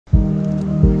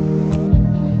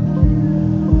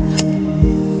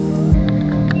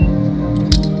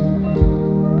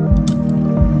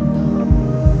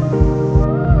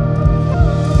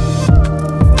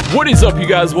What is up, you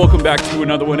guys? Welcome back to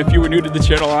another one. If you were new to the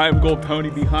channel, I am Gold Pony.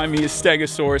 Behind me is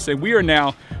Stegosaurus, and we are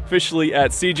now officially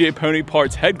at CJ Pony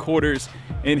Parts headquarters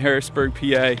in Harrisburg,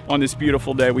 PA on this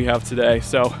beautiful day we have today.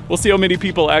 So we'll see how many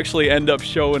people actually end up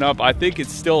showing up. I think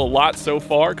it's still a lot so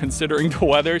far considering the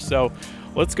weather. So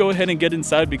let's go ahead and get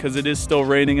inside because it is still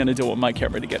raining and I don't want my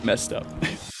camera to get messed up.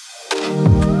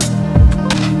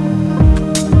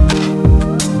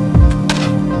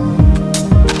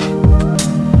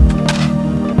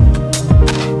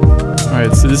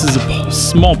 Alright, so this is a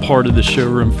small part of the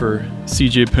showroom for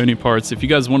CJ Pony Parts. If you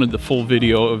guys wanted the full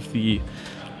video of the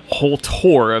whole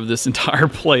tour of this entire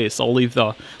place, I'll leave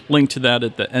the link to that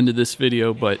at the end of this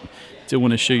video, but I did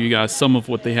want to show you guys some of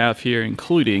what they have here,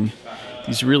 including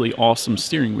these really awesome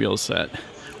steering wheels that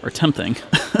are tempting.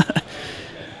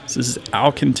 So this is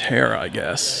Alcantara, I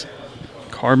guess.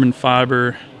 Carbon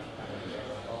fiber.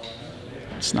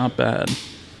 It's not bad.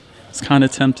 It's kind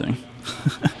of tempting.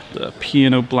 The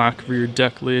piano black rear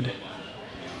deck lid.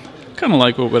 Kind of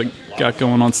like what we got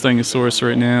going on Stegosaurus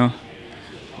right now.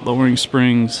 Lowering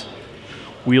springs.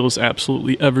 Wheels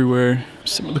absolutely everywhere.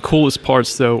 Some of the coolest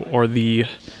parts, though, are the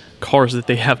cars that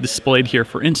they have displayed here.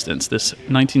 For instance, this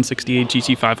 1968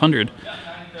 GT500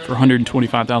 for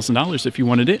 $125,000 if you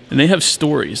wanted it. And they have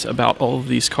stories about all of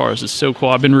these cars. It's so cool.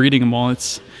 I've been reading them all.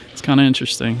 It's kind of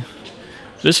interesting.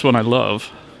 This one I love.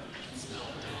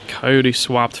 Coyote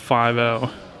swapped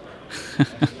 5.0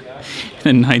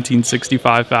 in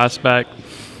 1965 fastback.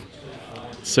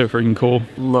 So freaking cool.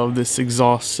 Love this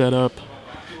exhaust setup.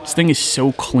 This thing is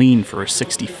so clean for a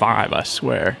 65, I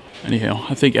swear. Anyhow,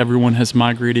 I think everyone has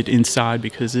migrated inside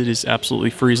because it is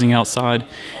absolutely freezing outside.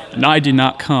 And I did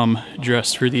not come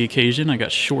dressed for the occasion. I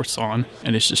got shorts on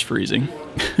and it's just freezing.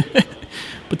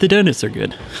 But the donuts are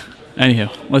good.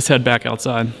 Anyhow, let's head back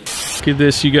outside. Look at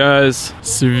this, you guys.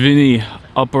 Savini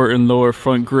upper and lower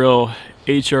front grille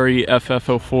HRE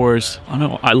FF04s. I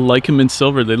don't know, I like them in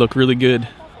silver. They look really good.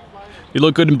 They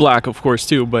look good in black, of course,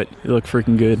 too, but they look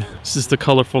freaking good. This is the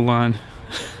colorful line.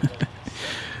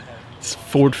 It's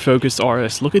Ford Focus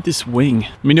RS. Look at this wing.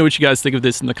 Let me know what you guys think of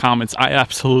this in the comments. I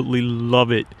absolutely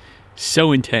love it.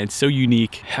 So intense, so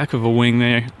unique. Heck of a wing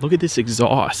there. Look at this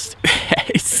exhaust.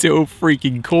 It's so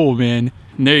freaking cool, man.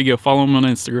 And there you go, follow him on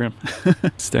Instagram.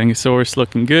 Stegosaurus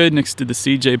looking good next to the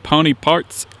CJ Pony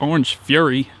Parts Orange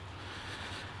Fury.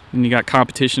 And you got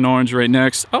Competition Orange right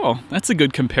next. Oh, that's a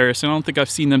good comparison. I don't think I've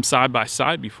seen them side by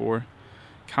side before.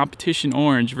 Competition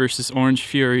Orange versus Orange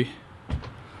Fury.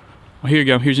 Well, here you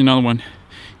go, here's another one.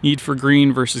 Need for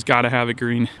Green versus Gotta Have It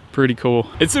Green. Pretty cool.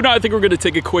 And so now I think we're gonna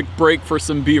take a quick break for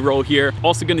some B-roll here.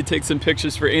 Also gonna take some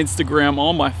pictures for Instagram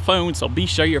on my phone, so be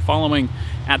sure you're following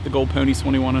at the Gold Ponies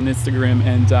 21 on Instagram,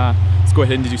 and let's go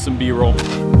ahead and do some B-roll.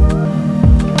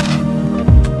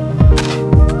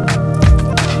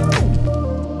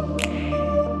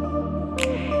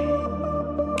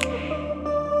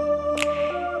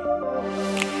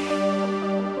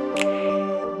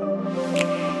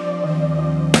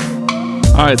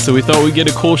 All right, so we thought we'd get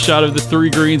a cool shot of the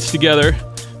three greens together.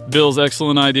 Bill's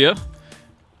excellent idea,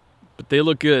 but they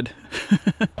look good.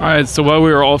 All right, so while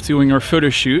we were off doing our photo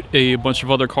shoot, a bunch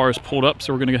of other cars pulled up,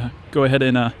 so we're gonna go ahead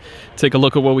and take a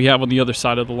look at what we have on the other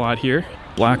side of the lot here.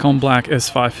 Black on black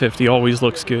S550 always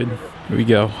looks good. Here we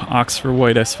go, Oxford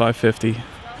White S550.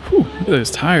 Whew, look at those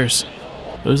tires.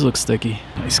 Those look sticky.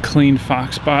 Nice clean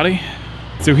Fox body.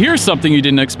 So here's something you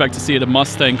didn't expect to see at a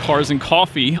Mustang Cars and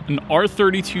Coffee, an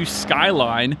R32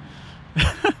 Skyline.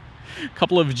 A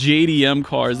couple of JDM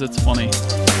cars, that's funny.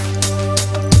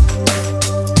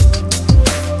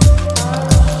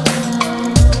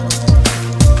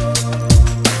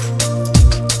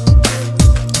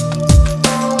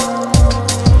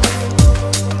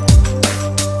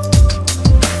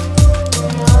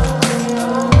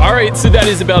 Alright, so that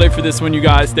is about it for this one, you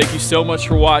guys. Thank you so much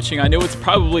for watching. I know it's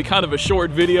probably kind of a short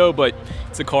video, but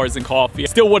it's a Cars and Coffee. I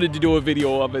still wanted to do a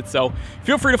video of it, so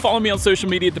feel free to follow me on social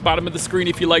media at the bottom of the screen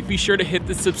if you like. Be sure to hit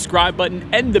the subscribe button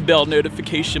and the bell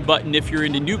notification button if you're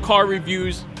into new car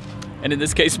reviews, and in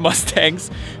this case,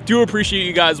 Mustangs. Do appreciate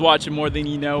you guys watching more than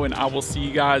you know, and I will see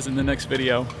you guys in the next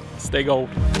video. Stay gold.